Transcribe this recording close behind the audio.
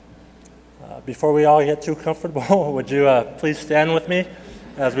Before we all get too comfortable, would you please stand with me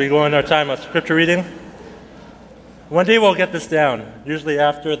as we go into our time of scripture reading? One day we'll get this down. Usually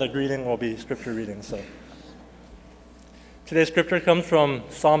after the greeting will be scripture reading. So today's scripture comes from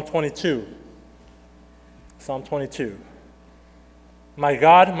Psalm 22. Psalm 22. My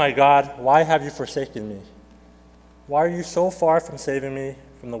God, why have you forsaken me? Why are you so far from saving me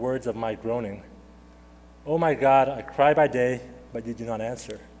from the words of my groaning? Oh my God, I cry by day, but you do not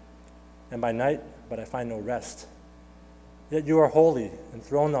answer, and by night, but I find no rest. Yet you are holy,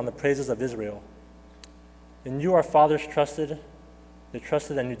 enthroned on the praises of Israel. In you our fathers trusted, they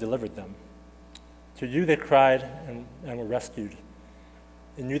trusted and you delivered them. To you they cried and were rescued.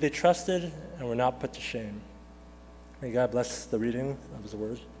 In you they trusted and were not put to shame. May God bless the reading of his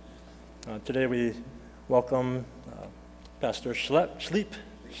word. Today we welcome Pastor Schliep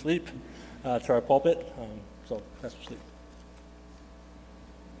to our pulpit. So, Pastor Schliep.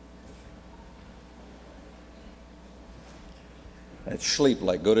 It's Schliep,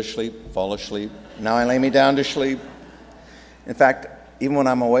 like go to sleep, fall asleep. Now I lay me down to sleep. In fact, even when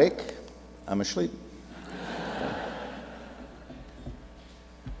I'm awake, I'm asleep.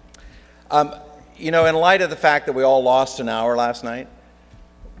 In light of the fact that we all lost an hour last night,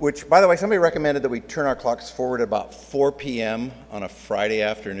 which, by the way, somebody recommended that we turn our clocks forward at about 4 p.m. on a Friday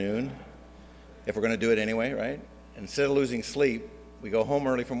afternoon, if we're going to do it anyway, right? Instead of losing sleep, we go home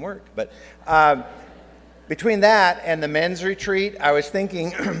early from work. But between that and the men's retreat, I was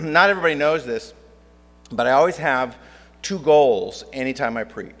thinking, not everybody knows this, but I always have two goals anytime I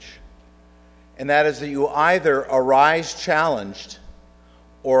preach. And that is that you either arise challenged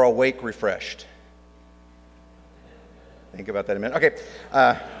or awake refreshed. Think about that a minute. Okay.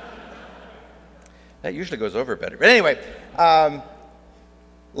 That usually goes over better. But anyway,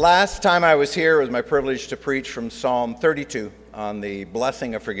 last time I was here, it was my privilege to preach from Psalm 32 on the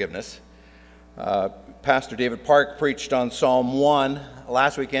blessing of forgiveness. Pastor David Park preached on Psalm 1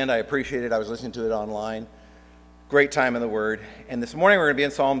 last weekend. I appreciate it. I was listening to it online. Great time in the Word. And this morning we're going to be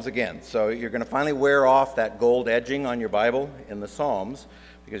in Psalms again. So you're going to finally wear off that gold edging on your Bible in the Psalms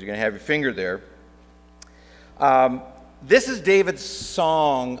because you're going to have your finger there. This is David's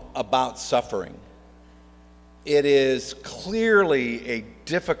song about suffering. It is clearly a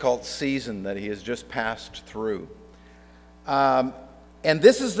difficult season that he has just passed through. And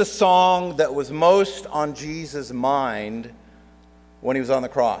this is the song that was most on Jesus' mind when he was on the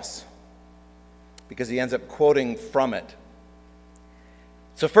cross, because he ends up quoting from it.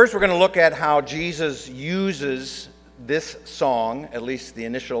 So first we're going to look at how Jesus uses this song, at least the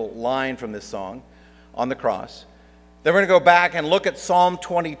initial line from this song, on the cross. Then we're going to go back and look at Psalm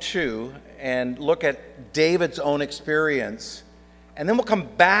 22 and look at David's own experience. And then we'll come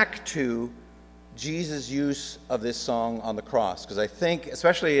back to Jesus' use of this song on the cross. Because I think,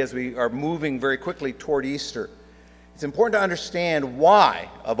 especially as we are moving very quickly toward Easter, it's important to understand why,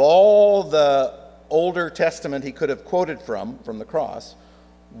 of all the Older Testament he could have quoted from the cross,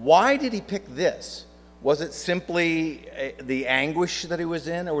 why did he pick this? Was it simply the anguish that he was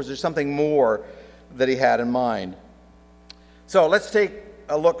in, or was there something more that he had in mind? So let's take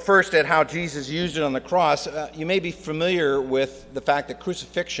a look first at how Jesus used it on the cross. You may be familiar with the fact that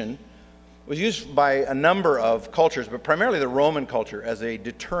crucifixion was used by a number of cultures, but primarily the Roman culture, as a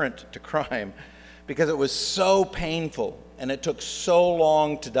deterrent to crime, because it was so painful and it took so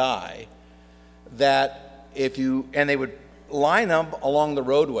long to die that they would line up along the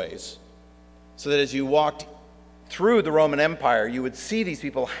roadways so that as you walked through the Roman Empire, you would see these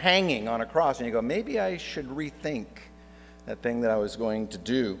people hanging on a cross, and you go, maybe I should rethink that thing that I was going to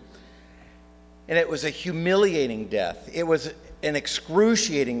do. And it was a humiliating death. It was an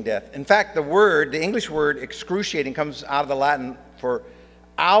excruciating death. In fact, the English word excruciating comes out of the Latin for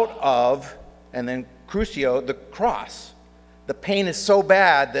out of, and then crucio, the cross. The pain is so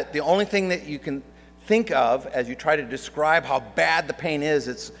bad that the only thing that you can think of as you try to describe how bad the pain is,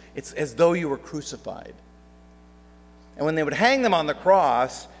 it's as though you were crucified. And when they would hang them on the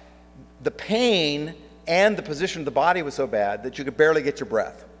cross, the pain and the position of the body was so bad that you could barely get your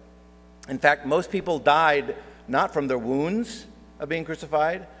breath. In fact, most people died not from their wounds of being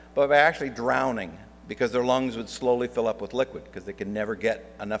crucified, but by actually drowning, because their lungs would slowly fill up with liquid because they could never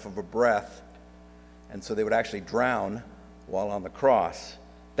get enough of a breath. And so they would actually drown while on the cross.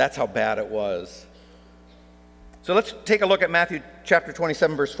 That's how bad it was. So let's take a look at Matthew chapter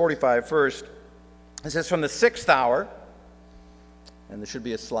 27, verse 45 first. It says, from the 6th hour, and there should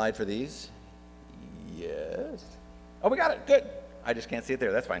be a slide for these. Yes. Oh, we got it. Good. I just can't see it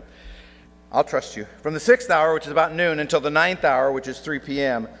there. That's fine. I'll trust you. From the 6th hour, which is about noon, until the 9th hour, which is 3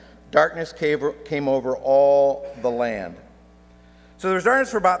 p.m., darkness came over all the land. So there's darkness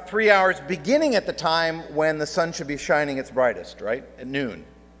for about 3 hours, beginning at the time when the sun should be shining its brightest, right? At noon.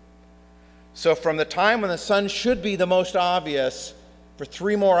 So from the time when the sun should be the most obvious, for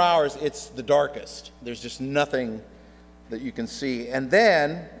 3 more hours, it's the darkest. There's just nothing that you can see. And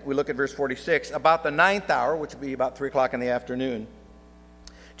then, we look at verse 46, about the 9th hour, which would be about 3 o'clock in the afternoon,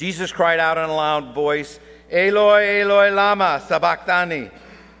 Jesus cried out in a loud voice, Eloi, Eloi, lama sabachthani,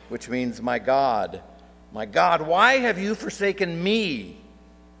 which means, my God, why have you forsaken me?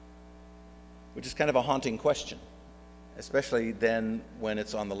 Which is kind of a haunting question, especially then when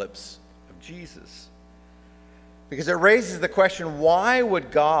it's on the lips of Jesus. Because it raises the question, why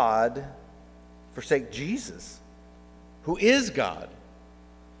would God forsake Jesus, who is God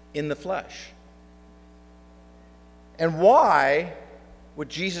in the flesh? And why would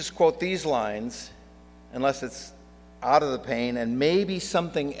Jesus quote these lines unless it's out of the pain and maybe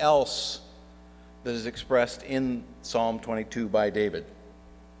something else that is expressed in Psalm 22 by David?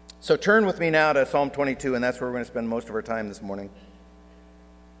 So turn with me now to Psalm 22, and that's where we're going to spend most of our time this morning.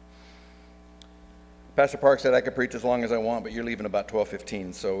 Pastor Park said I could preach as long as I want, but you're leaving about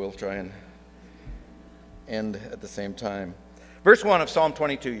 12:15, so we'll try and end at the same time. Verse 1 of Psalm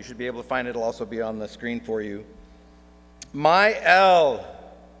 22, you should be able to find it. It'll also be on the screen for you. My El,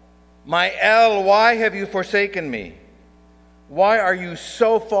 why have you forsaken me? Why are you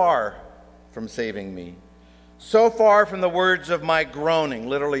so far from saving me? So far from the words of my groaning,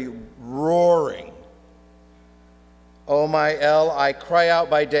 literally roaring. O my El, I cry out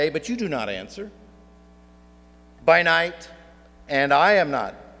by day, but you do not answer. By night, and I am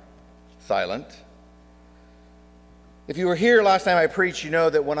not silent. If you were here last time I preached, you know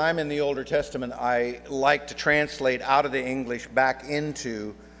that when I'm in the Older Testament, I like to translate out of the English back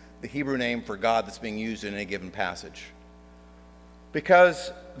into the Hebrew name for God that's being used in a given passage.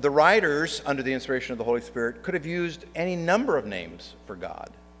 Because the writers, under the inspiration of the Holy Spirit, could have used any number of names for God.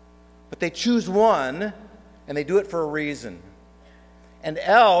 But they choose one, and they do it for a reason. And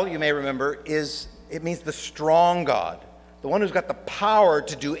El, you may remember, it means the strong God, the one who's got the power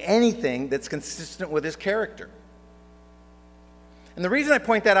to do anything that's consistent with his character. And the reason I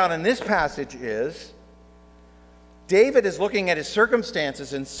point that out in this passage is David is looking at his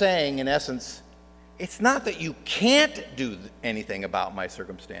circumstances and saying, in essence, it's not that you can't do anything about my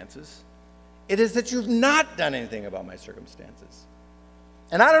circumstances. It is that you've not done anything about my circumstances.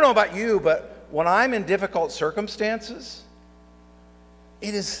 And I don't know about you, but when I'm in difficult circumstances,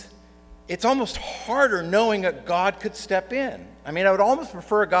 it's almost harder knowing that God could step in. I mean, I would almost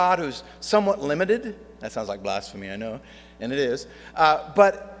prefer a God who's somewhat limited. That sounds like blasphemy, I know, and it is.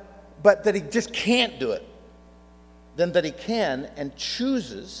 But that he just can't do it, than that he can and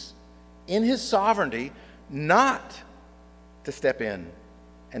chooses in his sovereignty not to step in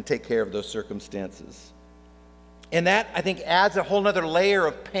and take care of those circumstances. And that, I think, adds a whole other layer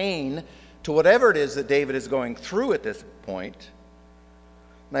of pain to whatever it is that David is going through at this point.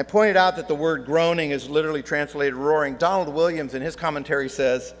 And I pointed out that the word groaning is literally translated roaring. Donald Williams, in his commentary,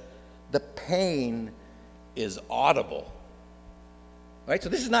 says, the pain is audible. Right? So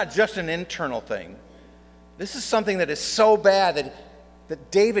this is not just an internal thing. This is something that is so bad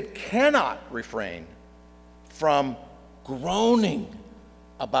that David cannot refrain from groaning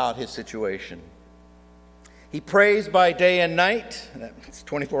about his situation. He prays by day and night, that's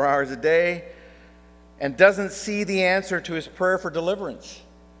 24 hours a day, and doesn't see the answer to his prayer for deliverance.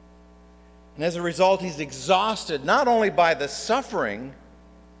 And as a result, he's exhausted not only by the suffering,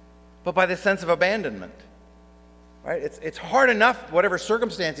 but by the sense of abandonment. Right? It's hard enough, whatever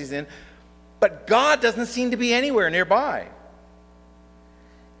circumstance he's in, but God doesn't seem to be anywhere nearby.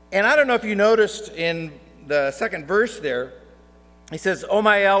 And I don't know if you noticed in the second verse there, he says, O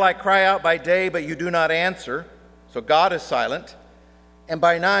my El, I cry out by day, but you do not answer. So God is silent. And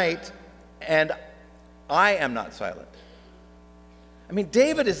by night, and I am not silent. I mean,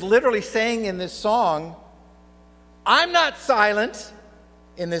 David is literally saying in this song, I'm not silent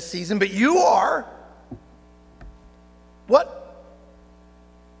in this season, but you are.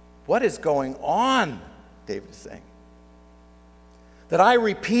 What is going on, David is saying? That I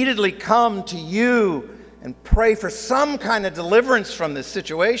repeatedly come to you and pray for some kind of deliverance from this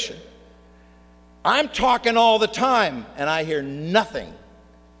situation. I'm talking all the time, and I hear nothing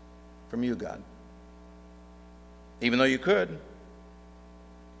from you, God. Even though you could.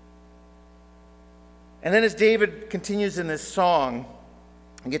 And then as David continues in this song,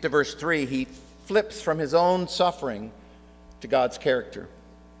 and get to verse 3, he flips from his own suffering to God's character.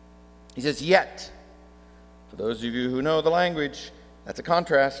 He says, yet, for those of you who know the language, that's a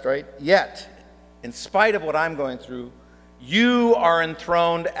contrast, right? Yet, in spite of what I'm going through, you are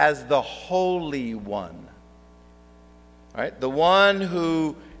enthroned as the Holy One. Right? The one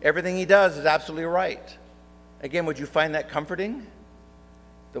who everything he does is absolutely right. Again, would you find that comforting?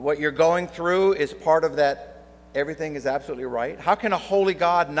 That what you're going through is part of that everything is absolutely right? How can a holy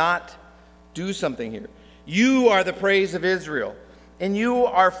God not do something here? You are the praise of Israel. In you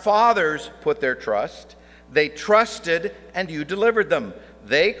our fathers put their trust. They trusted and you delivered them.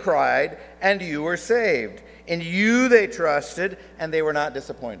 They cried and you were saved. In you they trusted and they were not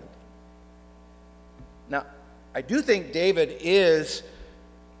disappointed. Now, I do think David is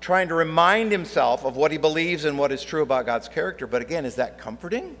trying to remind himself of what he believes and what is true about God's character. But again, is that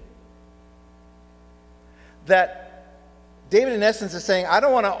comforting? That David, in essence, is saying, I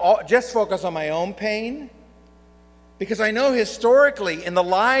don't want to just focus on my own pain, because I know historically in the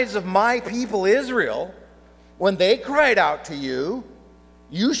lives of my people Israel, when they cried out to you,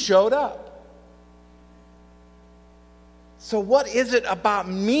 you showed up. So what is it about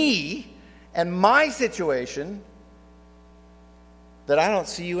me and my situation that I don't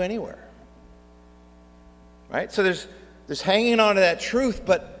see you anywhere? Right? So there's hanging on to that truth,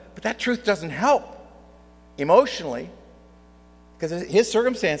 but that truth doesn't help emotionally, because his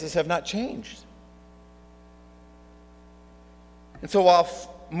circumstances have not changed. And so while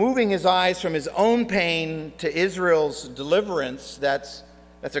moving his eyes from his own pain to Israel's deliverance, that's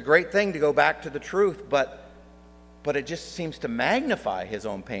a great thing to go back to the truth, but it just seems to magnify his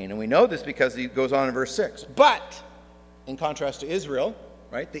own pain. And we know this because he goes on in verse 6. But, in contrast to Israel,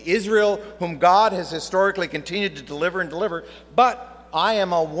 right, the Israel whom God has historically continued to deliver, but I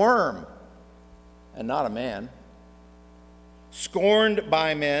am a worm and not a man, scorned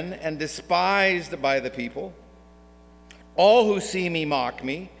by men and despised by the people. All who see me mock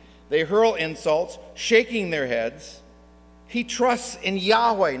me. They hurl insults, shaking their heads. He trusts in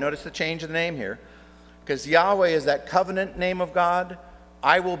Yahweh. Notice the change of the name here, because Yahweh is that covenant name of God.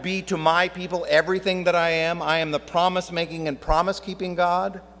 I will be to my people everything that I am. I am the promise-making and promise-keeping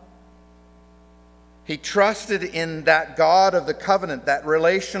God. He trusted in that God of the covenant, that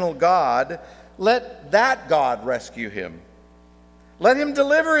relational God. Let that God rescue him. Let him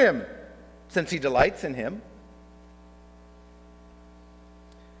deliver him, since he delights in him.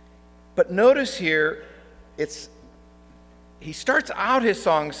 But notice here, he starts out his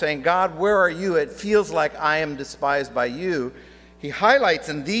song saying, God, where are you? It feels like I am despised by you. He highlights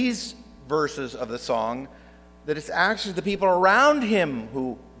in these verses of the song that it's actually the people around him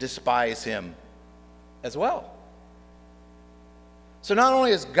who despise him as well. So not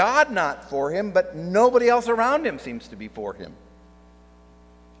only is God not for him, but nobody else around him seems to be for him.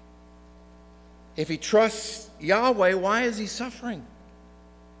 If he trusts Yahweh, why is he suffering?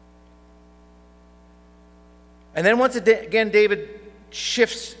 And then once again, David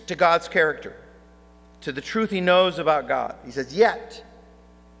shifts to God's character, to the truth he knows about God. He says, yet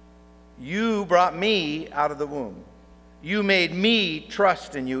you brought me out of the womb. You made me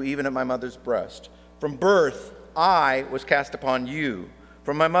trust in you even at my mother's breast. From birth, I was cast upon you.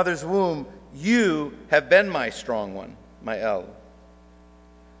 From my mother's womb, you have been my strong one, my El.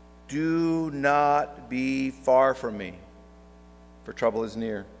 Do not be far from me, for trouble is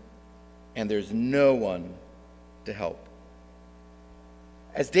near, and there's no one to help.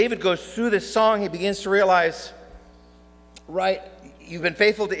 As David goes through this song, he begins to realize, right, you've been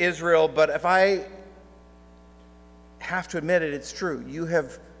faithful to Israel, but if I have to admit it, it's true. You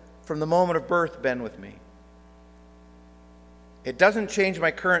have, from the moment of birth, been with me. It doesn't change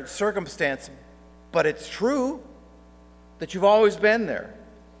my current circumstance, but it's true that you've always been there.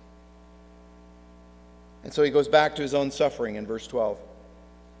 And so he goes back to his own suffering in verse 12.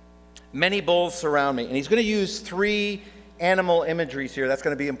 Many bulls surround me. And he's going to use 3 animal imageries here. That's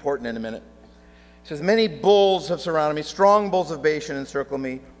going to be important in a minute. He says, many bulls have surrounded me. Strong bulls of Bashan encircle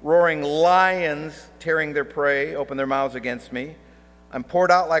me. Roaring lions tearing their prey open their mouths against me. I'm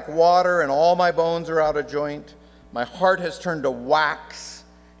poured out like water, and all my bones are out of joint. My heart has turned to wax.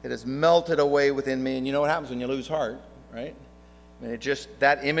 It has melted away within me. And you know what happens when you lose heart, right? I mean,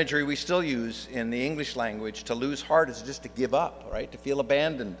 that imagery we still use in the English language. To lose heart is just to give up, right? To feel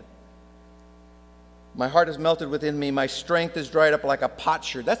abandoned. My heart is melted within me. My strength is dried up like a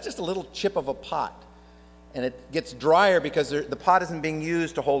potsherd. That's just a little chip of a pot. And it gets drier because the pot isn't being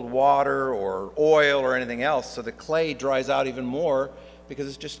used to hold water or oil or anything else. So the clay dries out even more because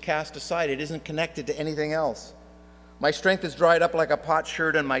it's just cast aside. It isn't connected to anything else. My strength is dried up like a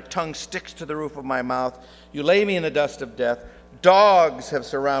potsherd, and my tongue sticks to the roof of my mouth. You lay me in the dust of death. Dogs have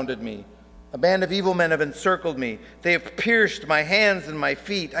surrounded me. A band of evil men have encircled me. They have pierced my hands and my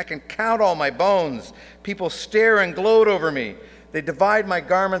feet. I can count all my bones. People stare and gloat over me. They divide my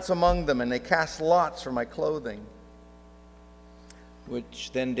garments among them, and they cast lots for my clothing.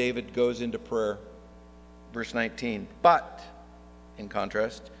 Which then David goes into prayer. Verse 19. But, in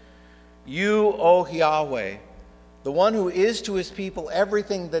contrast, you, O Yahweh, the one who is to his people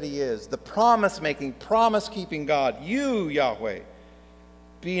everything that he is, the promise-making, promise-keeping God, you, Yahweh,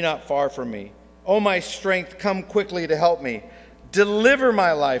 be not far from me. O my strength, come quickly to help me. Deliver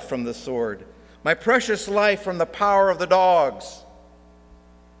my life from the sword, my precious life from the power of the dogs.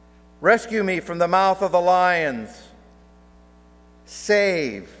 Rescue me from the mouth of the lions.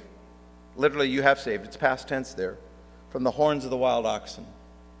 Save, literally you have saved, it's past tense there, from the horns of the wild oxen.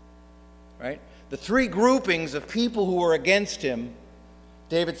 Right? The three groupings of people who were against him,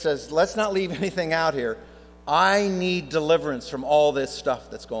 David says, let's not leave anything out here. I need deliverance from all this stuff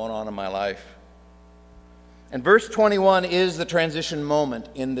that's going on in my life. And verse 21 is the transition moment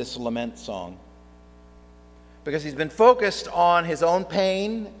in this lament song. Because he's been focused on his own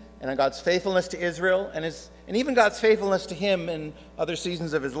pain and on God's faithfulness to Israel and even God's faithfulness to him in other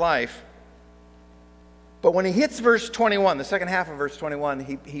seasons of his life. But when he hits verse 21, the second half of verse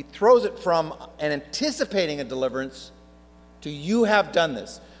 21, he throws it from an anticipating a deliverance to you have done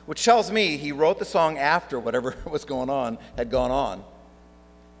this, which tells me he wrote the song after whatever was going on had gone on.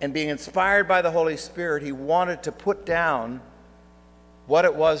 And being inspired by the Holy Spirit, he wanted to put down what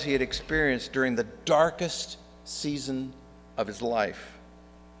it was he had experienced during the darkest season of his life.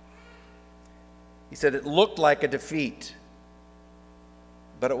 He said it looked like a defeat,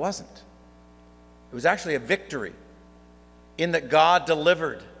 but it wasn't. It was actually a victory in that God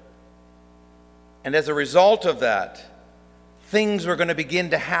delivered. And as a result of that, things were going to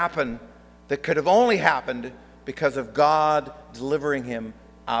begin to happen that could have only happened because of God delivering him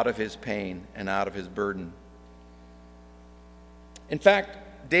out of his pain and out of his burden. In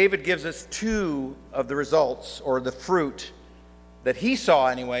fact, David gives us two of the results, or the fruit, that he saw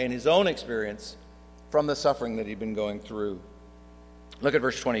anyway in his own experience from the suffering that he'd been going through. Look at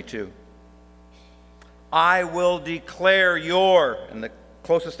verse 22. I will declare your, and the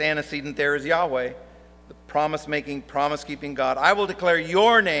closest antecedent there is Yahweh, the promise-making, promise-keeping God. I will declare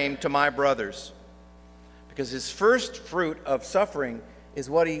your name to my brothers. Because his first fruit of suffering is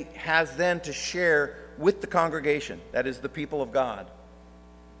what he has then to share with the congregation, that is the people of God.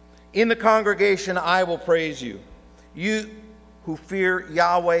 In the congregation I will praise you. You who fear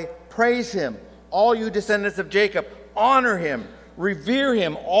Yahweh, praise him. All you descendants of Jacob, honor him. Revere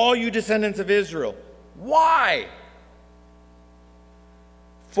him, all you descendants of Israel. Why?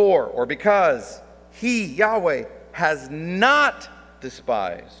 For, or because, he, Yahweh, has not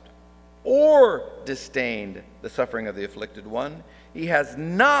despised or disdained the suffering of the afflicted one. He has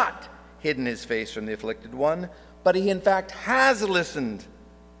not hidden his face from the afflicted one, but he in fact has listened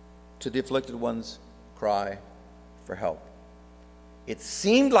to the afflicted one's cry for help. It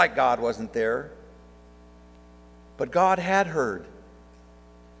seemed like God wasn't there, but God had heard.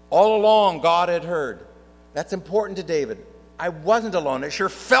 All along, God had heard. That's important to David. I wasn't alone. It sure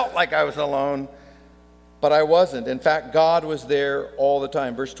felt like I was alone, but I wasn't. In fact, God was there all the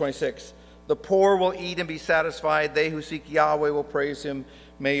time. Verse 26, the poor will eat and be satisfied. They who seek Yahweh will praise him.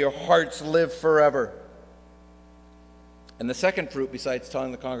 May your hearts live forever. And the second fruit, besides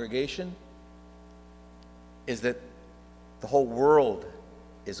telling the congregation, is that the whole world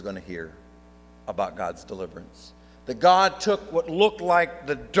is going to hear about God's deliverance. That God took what looked like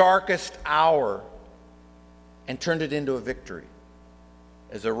the darkest hour and turned it into a victory.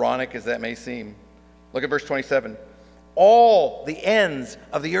 As ironic as that may seem. Look at verse 27. All the ends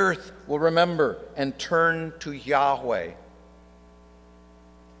of the earth will remember and turn to Yahweh.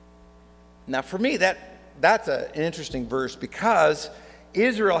 Now for me, that's an interesting verse, because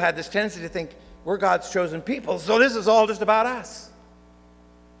Israel had this tendency to think, we're God's chosen people, so this is all just about us.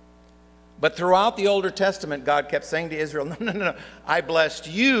 But throughout the Older Testament, God kept saying to Israel, no, I blessed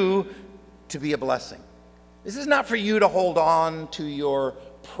you to be a blessing. This is not for you to hold on to your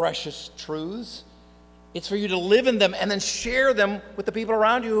precious truths. It's for you to live in them and then share them with the people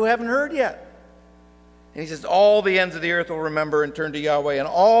around you who haven't heard yet. And he says, all the ends of the earth will remember and turn to Yahweh, and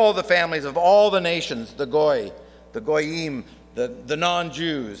all the families of all the nations, the Goy, the Goyim, the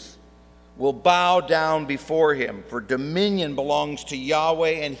non-Jews, will bow down before him, for dominion belongs to Yahweh,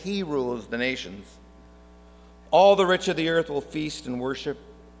 and he rules the nations. All the rich of the earth will feast and worship.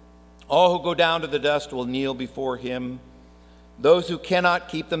 All who go down to the dust will kneel before him. Those who cannot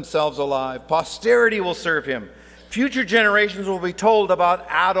keep themselves alive, posterity will serve him. Future generations will be told about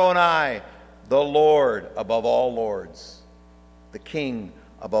Adonai, the Lord above all lords, the King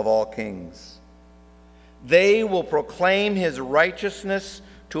above all kings. They will proclaim his righteousness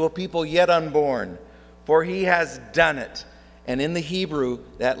to a people yet unborn, for he has done it. And in the Hebrew,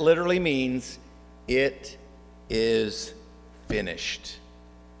 that literally means, it is finished.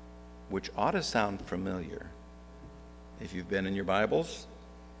 which ought to sound familiar if you've been in your Bibles.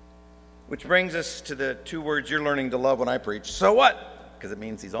 Which brings us to the two words you're learning to love when I preach. So what? Because it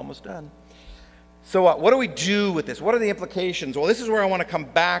means he's almost done. So what? What do we do with this? What are the implications? Well, this is where I want to come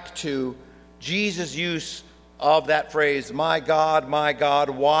back to Jesus' use of that phrase, my God,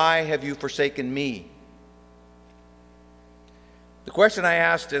 why have you forsaken me? The question I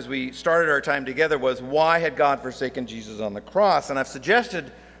asked as we started our time together was, why had God forsaken Jesus on the cross? And I've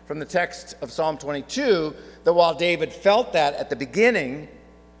suggested from the text of Psalm 22 that while David felt that at the beginning,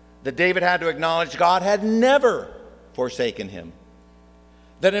 that David had to acknowledge God had never forsaken him.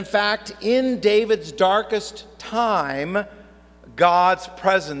 That in fact, in David's darkest time, God's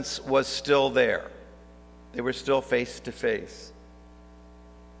presence was still there. They were still face to face.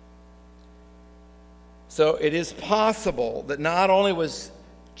 So it is possible that not only was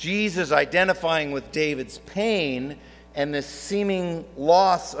Jesus identifying with David's pain and this seeming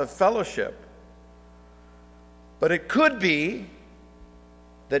loss of fellowship, but it could be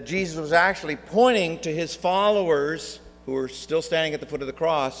that Jesus was actually pointing to his followers who were still standing at the foot of the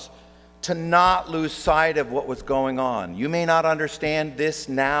cross to not lose sight of what was going on. You may not understand this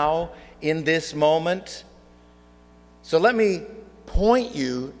now in this moment. So let me point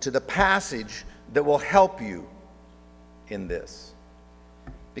you to the passage that will help you in this.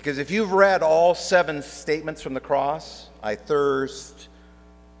 Because if you've read all 7 statements from the cross, I thirst,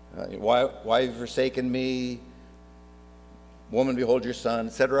 why have you forsaken me, woman, behold your son,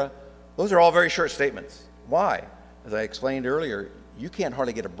 etc., those are all very short statements. Why? As I explained earlier, you can't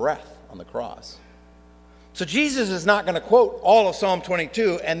hardly get a breath on the cross. So Jesus is not going to quote all of Psalm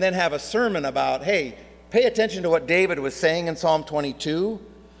 22 and then have a sermon about, hey, pay attention to what David was saying in Psalm 22.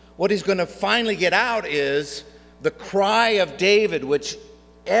 What he's going to finally get out is the cry of David, which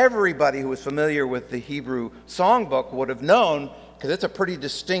everybody who is familiar with the Hebrew songbook would have known, because it's a pretty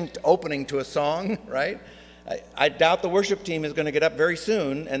distinct opening to a song, right? I doubt the worship team is going to get up very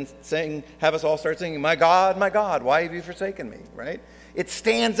soon and have us all start singing, my God, why have you forsaken me, right? It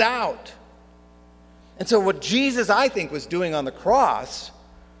stands out. And so what Jesus, I think, was doing on the cross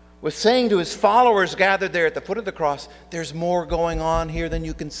was saying to his followers gathered there at the foot of the cross, there's more going on here than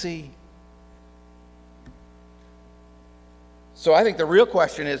you can see. So I think the real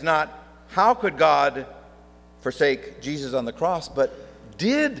question is not how could God forsake Jesus on the cross, but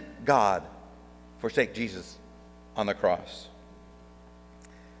did God forsake Jesus on the cross?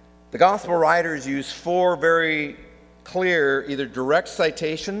 The gospel writers use 4 very clear, either direct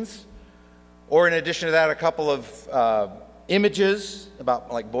citations, or in addition to that, a couple of images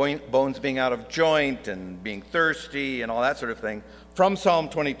about like bones being out of joint and being thirsty and all that sort of thing from Psalm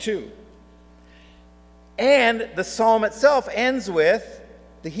 22. And the psalm itself ends with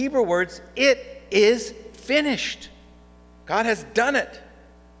the Hebrew words, it is finished. God has done it.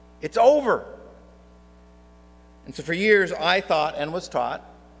 It's over. And so for years I thought and was taught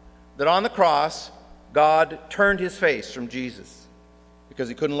that on the cross, God turned his face from Jesus because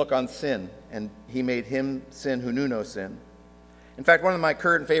he couldn't look on sin, and he made him sin who knew no sin. In fact, one of my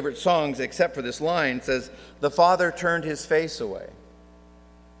current favorite songs, except for this line, says, the Father turned his face away.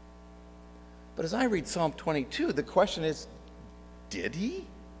 But as I read Psalm 22, the question is, did he?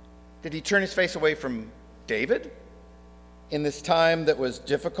 Did he turn his face away from David in this time that was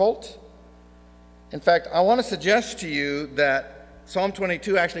difficult? In fact, I want to suggest to you that Psalm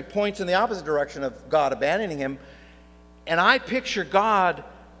 22 actually points in the opposite direction of God abandoning him. And I picture God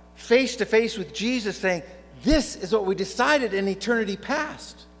face to face with Jesus saying, this is what we decided in eternity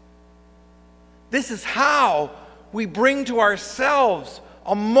past. This is how we bring to ourselves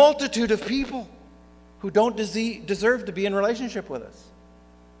a multitude of people who don't deserve to be in relationship with us.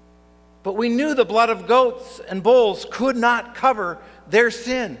 But we knew the blood of goats and bulls could not cover their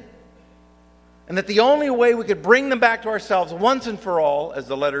sin. And that the only way we could bring them back to ourselves once and for all, as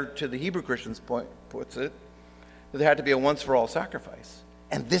the letter to the Hebrew Christians puts it, that there had to be a once-for-all sacrifice.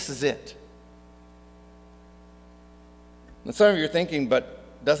 And this is it. And some of you are thinking, but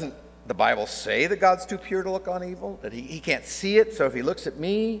doesn't the Bible say that God's too pure to look on evil? That he can't see it, so if he looks at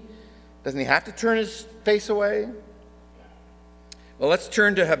me, doesn't he have to turn his face away? Well, let's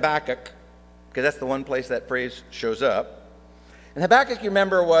turn to Habakkuk, because that's the one place that phrase shows up. And Habakkuk, you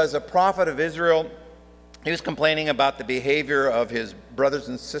remember, was a prophet of Israel. He was complaining about the behavior of his brothers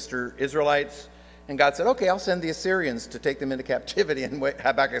and sister Israelites. And God said, okay, I'll send the Assyrians to take them into captivity. And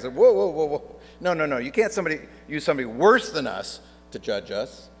Habakkuk said, whoa. No. You can't use somebody worse than us to judge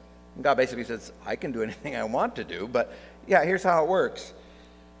us. And God basically says, I can do anything I want to do. But yeah, here's how it works.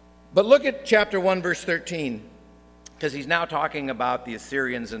 But look at chapter 1, verse 13. Because he's now talking about the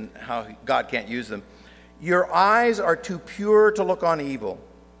Assyrians and how God can't use them. Your eyes are too pure to look on evil.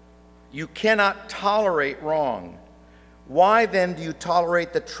 You cannot tolerate wrong. Why then do you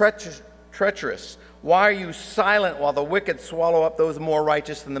tolerate the treacherous? Why are you silent while the wicked swallow up those more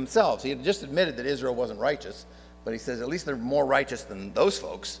righteous than themselves? He had just admitted that Israel wasn't righteous, but he says at least they're more righteous than those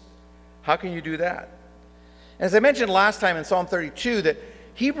folks. How can you do that? And as I mentioned last time in Psalm 32, that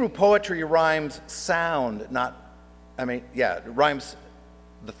Hebrew poetry rhymes sound, it rhymes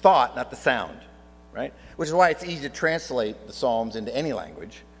the thought, not the sound, right? Which is why it's easy to translate the Psalms into any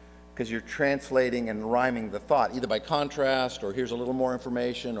language, because you're translating and rhyming the thought, either by contrast, or here's a little more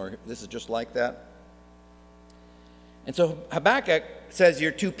information, or this is just like that. And so Habakkuk says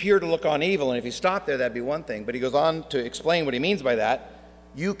you're too pure to look on evil, and if you stop there, that'd be one thing. But he goes on to explain what he means by that.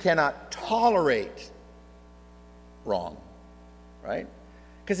 You cannot tolerate wrong, right?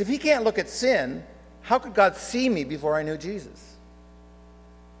 Because if he can't look at sin, how could God see me before I knew Jesus?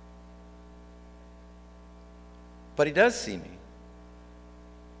 But he does see me.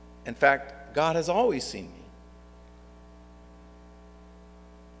 In fact, God has always seen me.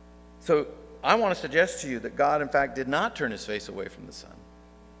 So I want to suggest to you that God, in fact, did not turn his face away from the Son.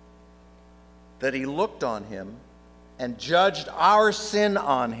 That he looked on him and judged our sin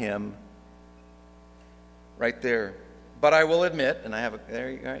on him right there. But I will admit, and I have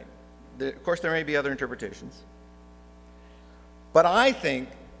of course there may be other interpretations. But I think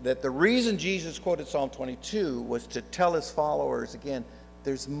that the reason Jesus quoted Psalm 22 was to tell his followers, again,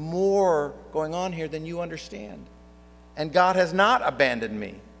 there's more going on here than you understand. And God has not abandoned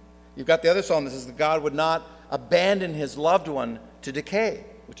me. You've got the other psalm that says that God would not abandon his loved one to decay,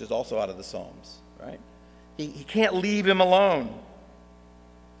 which is also out of the Psalms, right? He can't leave him alone.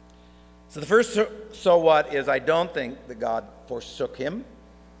 So the first so what is I don't think that God forsook him.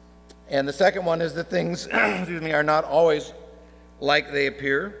 And the second one is that things are not always like they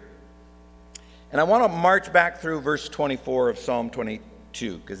appear. And I want to march back through verse 24 of Psalm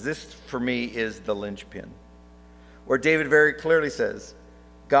 22, because this, for me, is the linchpin, where David very clearly says,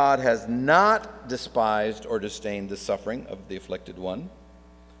 God has not despised or disdained the suffering of the afflicted one.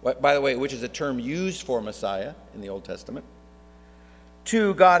 By the way, which is a term used for Messiah in the Old Testament.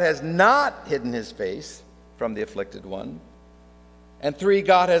 2, God has not hidden his face from the afflicted one. And 3,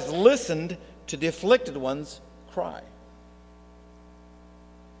 God has listened to the afflicted one's cry.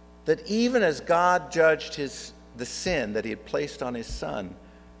 That even as God judged the sin that he had placed on his Son,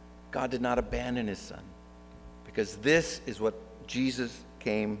 God did not abandon his Son. Because this is what Jesus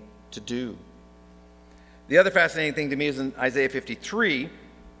came to do. The other fascinating thing to me is in Isaiah 53,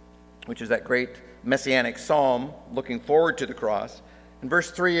 which is that great messianic psalm looking forward to the cross. In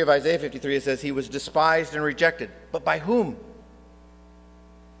verse 3 of Isaiah 53, it says, he was despised and rejected. But by whom?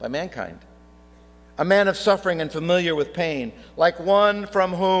 By mankind. A man of suffering and familiar with pain, like one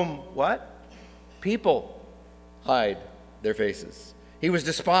from whom, what? People hide their faces. He was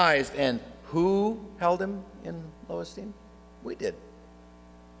despised, and who held him in low esteem? We did.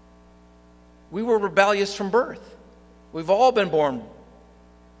 We were rebellious from birth. We've all been born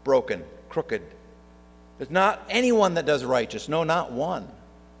broken, crooked. There's not anyone that does righteous. No, not one.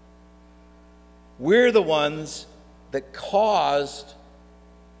 We're the ones that caused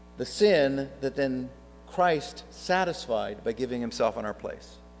the sin that then Christ satisfied by giving himself in our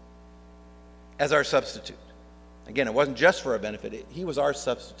place as our substitute. Again, it wasn't just for our benefit. He was our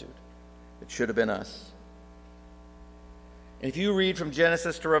substitute. It should have been us. And if you read from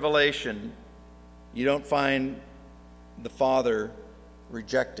Genesis to Revelation, you don't find the Father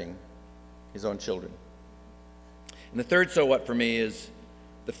rejecting his own children. And the third so what for me is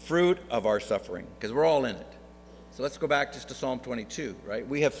the fruit of our suffering, because we're all in it. So let's go back just to Psalm 22, right?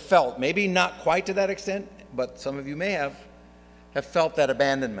 We have felt, maybe not quite to that extent, but some of you may have felt that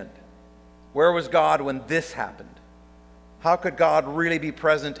abandonment. Where was God when this happened? How could God really be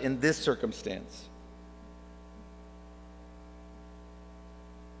present in this circumstance?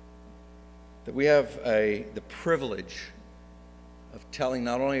 That we have the privilege of telling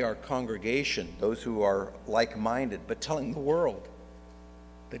not only our congregation, those who are like-minded, but telling the world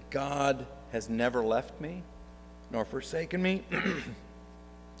that God has never left me nor forsaken me,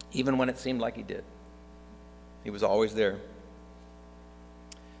 even when it seemed like he did. He was always there.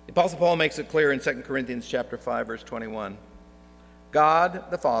 The Apostle Paul makes it clear in 2 Corinthians chapter 5, verse 21.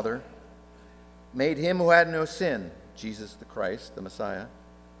 God the Father made him who had no sin, Jesus the Christ, the Messiah,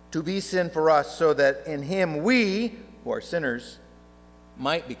 to be sin for us, so that in him we, who are sinners,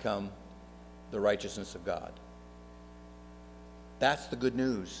 might become the righteousness of God. That's the good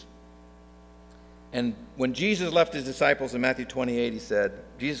news. And when Jesus left his disciples in Matthew 28,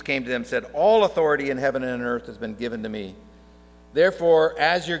 Jesus came to them and said, all authority in heaven and on earth has been given to me. Therefore,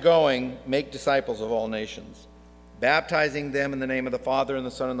 as you're going, make disciples of all nations, baptizing them in the name of the Father and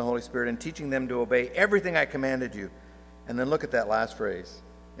the Son and the Holy Spirit, and teaching them to obey everything I commanded you. And then look at that last phrase.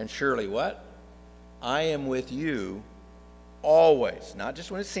 And surely what? I am with you always. Not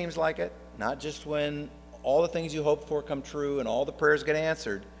just when it seems like it, not just when all the things you hope for come true and all the prayers get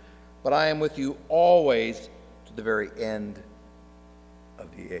answered, but I am with you always to the very end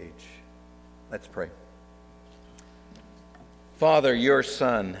of the age. Let's pray. Father, your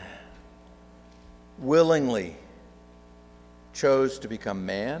Son willingly chose to become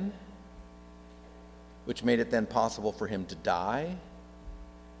man, which made it then possible for him to die,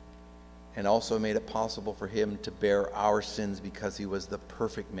 and also made it possible for him to bear our sins because he was the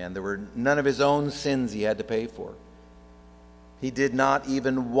perfect man. There were none of his own sins he had to pay for. He did not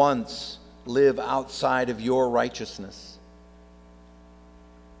even once live outside of your righteousness.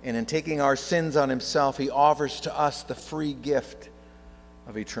 And in taking our sins on himself, he offers to us the free gift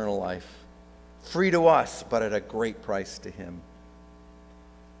of eternal life. Free to us, but at a great price to him.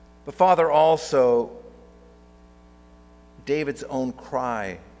 But Father, also, David's own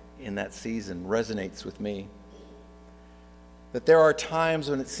cry in that season resonates with me. That there are times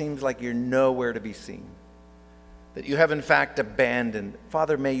when it seems like you're nowhere to be seen. That you have in fact abandoned.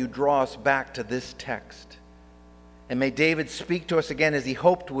 Father, may you draw us back to this text. And may David speak to us again as he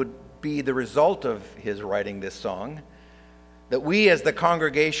hoped would be the result of his writing this song. That we as the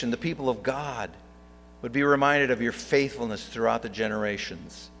congregation, the people of God, would be reminded of your faithfulness throughout the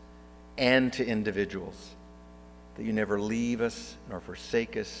generations and to individuals. That you never leave us nor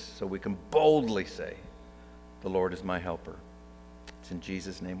forsake us, so we can boldly say, the Lord is my helper. It's in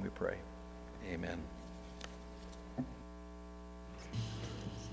Jesus' name we pray. Amen.